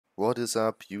What is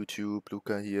up YouTube,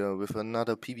 Luca here with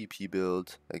another PvP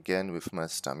build, again with my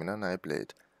Stamina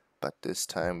Nightblade, but this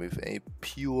time with a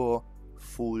pure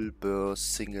full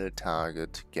burst single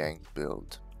target gank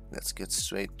build. Let's get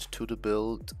straight to the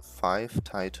build. 5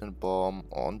 Titan Bomb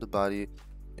on the body.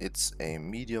 It's a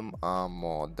medium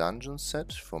armor dungeon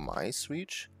set from Ice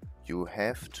Reach. You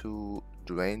have to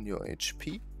drain your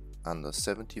HP under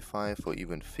 75 or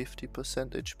even 50%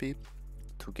 HP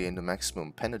to gain the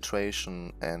maximum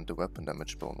penetration and the weapon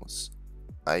damage bonus.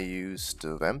 I used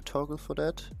the ramp toggle for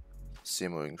that,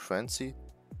 Simmering Frenzy,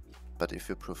 but if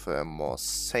you prefer a more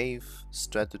safe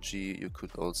strategy, you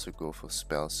could also go for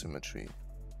spell symmetry.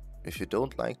 If you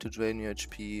don't like to drain your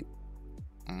HP,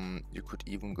 you could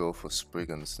even go for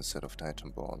Spriggans instead of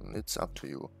Titanborn, it's up to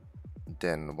you.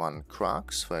 Then 1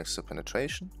 Krax for extra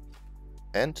penetration,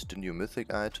 and the new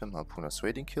mythic item Harpooner's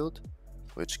Raiding Kilt,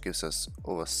 which gives us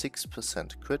over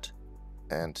 6% crit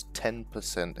and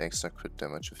 10% extra crit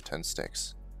damage with 10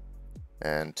 stacks.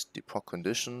 And the proc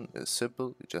condition is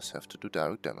simple, you just have to do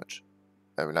direct damage.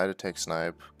 Every light attack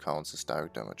snipe counts as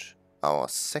direct damage. Our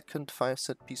second 5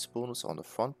 set piece bonus on the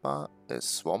front bar is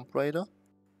Swamp Raider.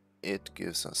 It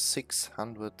gives us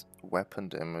 600 weapon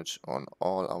damage on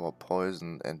all our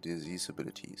poison and disease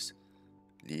abilities.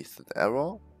 Lethal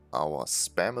Arrow, our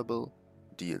spammable,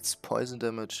 deals poison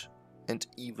damage, and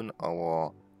even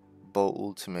our bow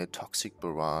ultimate Toxic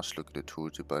Barrage, look at the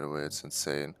tooltip by the way, it's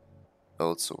insane,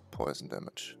 also poison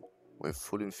damage. With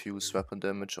full infused weapon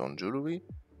damage on jewelry,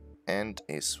 and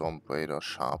a Swamp Raider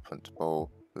sharpened bow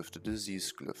with the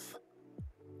disease glyph.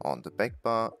 On the back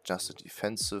bar, just a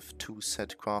defensive 2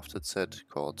 set crafted set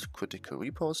called Critical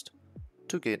Riposte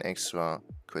to gain extra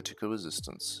critical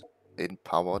resistance,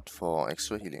 empowered for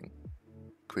extra healing.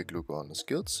 Quick look on the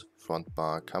skills, front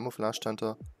bar Camouflaged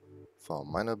Hunter for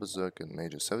minor berserk and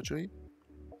major savagery,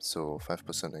 so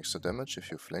 5% extra damage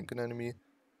if you flank an enemy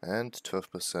and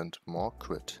 12% more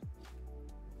crit.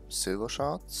 Silver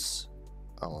Shards,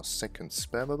 our second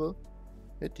spammable,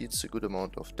 it deals a good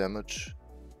amount of damage.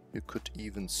 You could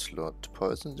even slot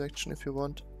poison injection if you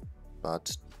want,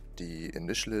 but the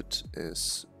initial hit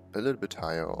is a little bit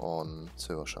higher on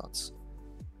Silver Shards.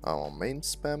 Our main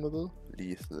spammable,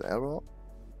 Lethal Arrow,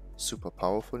 super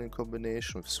powerful in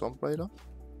combination with Swamp Raider.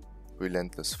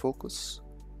 Relentless Focus,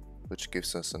 which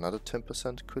gives us another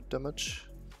 10% crit damage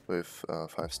with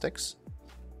 5 stacks,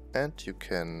 and you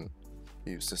can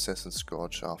use Assassin's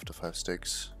Scourge after 5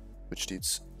 stacks, which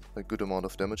deals a good amount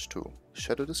of damage too.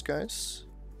 Shadow Disguise,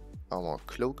 our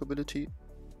cloak ability,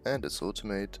 and its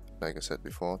ultimate, like I said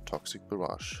before, Toxic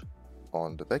Barrage.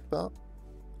 On the back bar,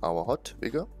 our Hot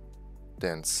Vigor,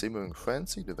 then Simmering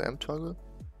Frenzy, the vamp toggle.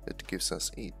 It gives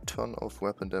us a ton of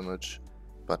weapon damage,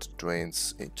 but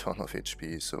drains a ton of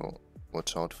HP, so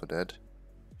watch out for that.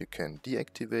 You can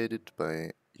deactivate it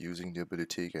by using the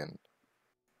ability again.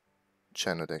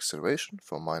 Channeled Acceleration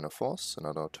for minor force,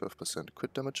 another 12%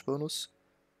 crit damage bonus,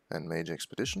 and Major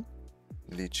Expedition.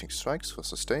 Leeching Strikes for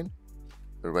sustain.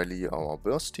 Rally, our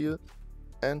burst heal,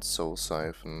 and Soul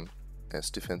Siphon as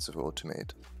defensive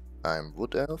ultimate. I'm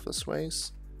Wood Elf as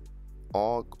race,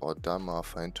 Orc or Dharma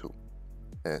fine too.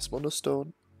 As Mundus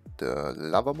Stone, the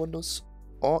Lava Mundus,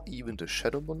 or even the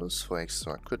Shadow Mundus for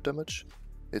extra crit damage.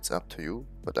 It's up to you,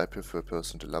 but I prefer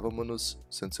personally the Lava Mundus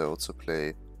since I also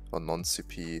play on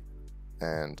non-CP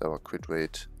and our crit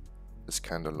rate is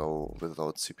kinda low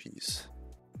without CPs.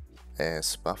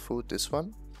 As buff food, this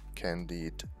one,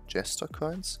 Candied Jester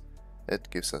Coins. It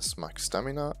gives us max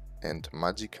stamina and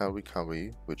Magicka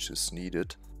recovery, which is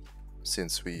needed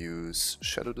since we use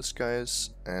Shadow Disguise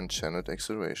and Channeled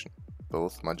Acceleration,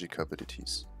 both Magicka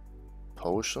abilities.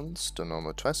 Potions, the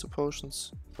normal Tricer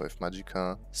potions with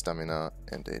Magicka, Stamina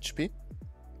and HP.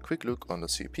 Quick look on the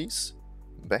CPs.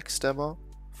 Backstabber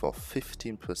for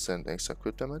 15% extra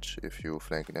crit damage if you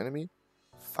flank an enemy.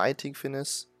 Fighting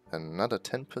Finesse, another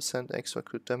 10% extra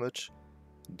crit damage.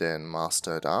 Then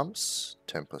Master at Arms,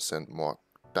 10% more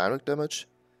direct damage.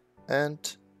 And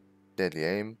Deadly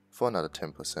Aim for another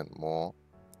 10% more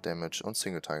damage on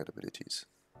single target abilities.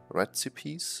 Red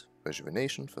CPs,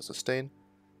 Rejuvenation for sustain.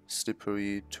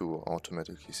 Slippery to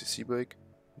automatically CC break,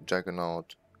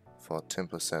 Juggernaut for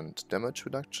 10% damage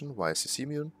reduction while CC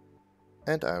immune,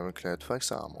 and Ironclad for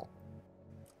extra armor.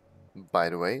 By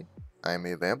the way, I'm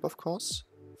a vamp of course,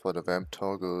 for the vamp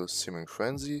toggle Simmering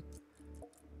Frenzy,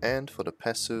 and for the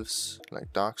passives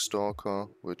like Darkstalker,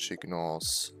 which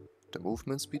ignores the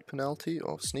movement speed penalty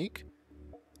of Sneak,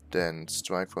 then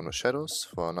Strike from the Shadows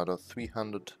for another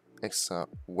 300 extra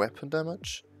weapon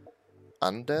damage,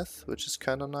 Undeath, which is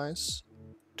kinda nice,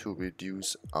 to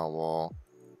reduce our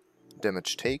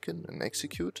damage taken and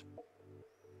execute.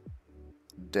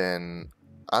 Then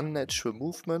unnatural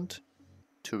movement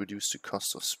to reduce the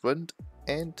cost of sprint,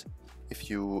 and if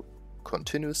you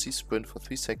continuously sprint for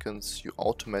 3 seconds, you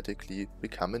automatically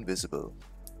become invisible.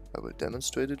 I will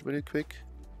demonstrate it really quick.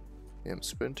 I'm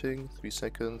sprinting 3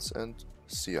 seconds and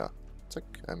see ya.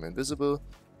 I'm invisible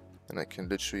and I can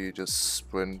literally just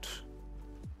sprint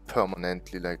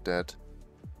permanently like that.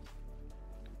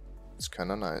 It's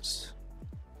kinda nice.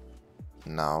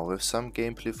 Now with some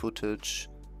gameplay footage,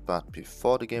 but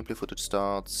before the gameplay footage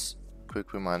starts,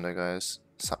 quick reminder guys,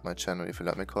 sub my channel if you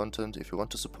like my content. If you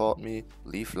want to support me,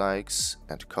 leave likes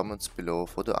and comments below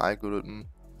for the algorithm,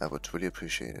 I would really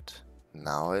appreciate it.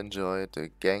 Now enjoy the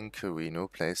Gank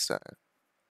playstyle.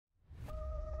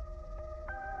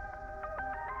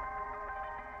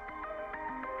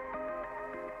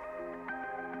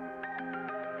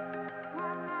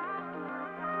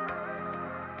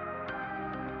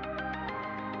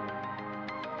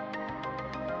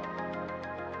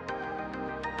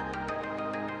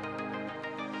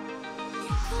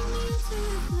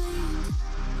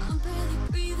 I'm barely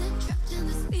breathing, trapped in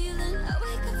this feeling. I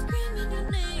wake up screaming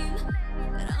your name,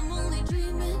 but I'm only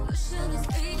dreaming. Ocean is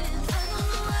fading. I don't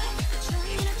know why. I'm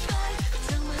trying to try,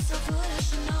 tell myself what I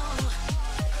should know.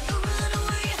 You run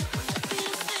away,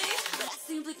 feel safe, but I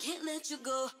simply can't let you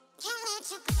go. Can't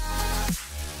let you go.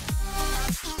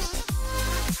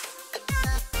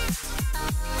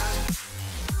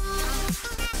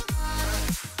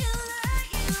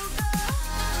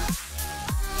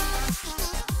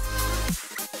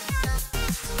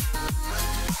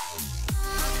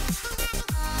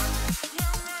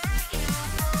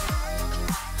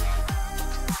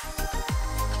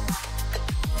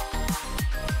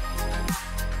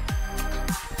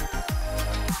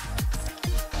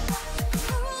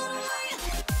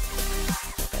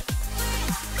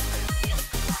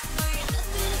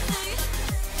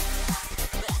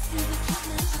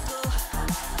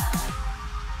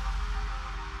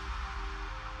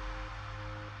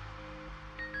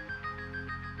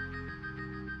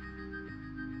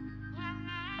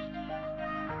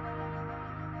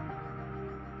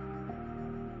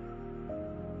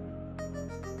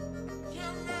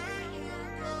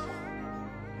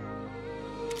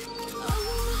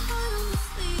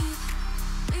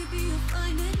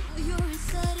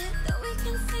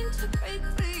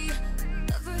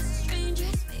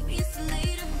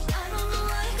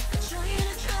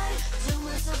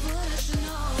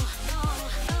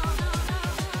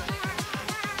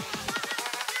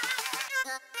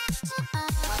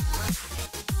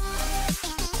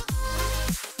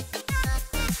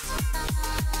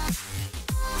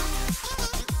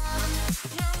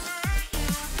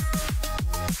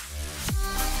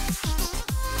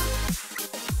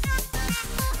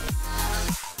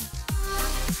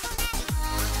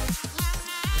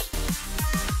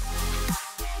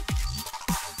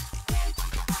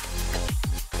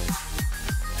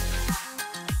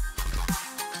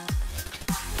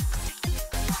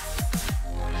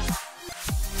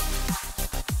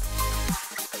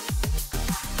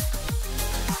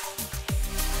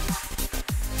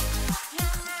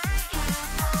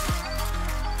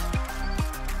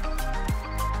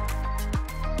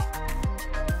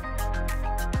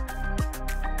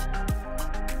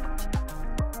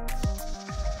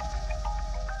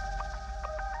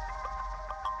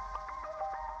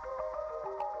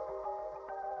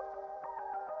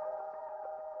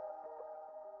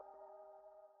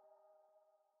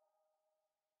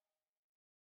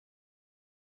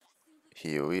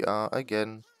 Here we are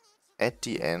again, at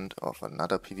the end of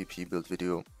another PvP build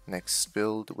video. Next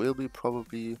build will be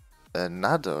probably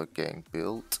another gank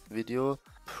build video,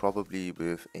 probably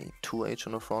with a 2H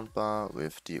on the front bar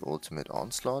with the ultimate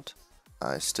onslaught.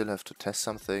 I still have to test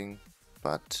something,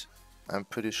 but I'm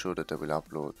pretty sure that I will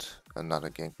upload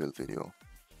another gank build video.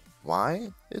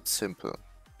 Why? It's simple,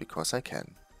 because I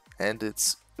can. And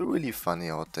it's really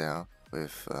funny out there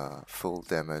with full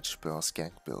damage burst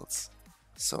gank builds.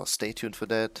 So stay tuned for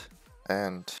that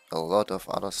and a lot of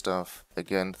other stuff.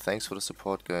 Again, thanks for the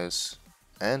support guys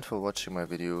and for watching my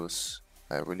videos.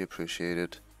 I really appreciate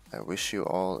it. I wish you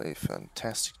all a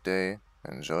fantastic day.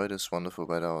 Enjoy this wonderful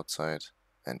weather outside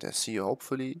and I see you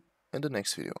hopefully in the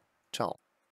next video. Ciao.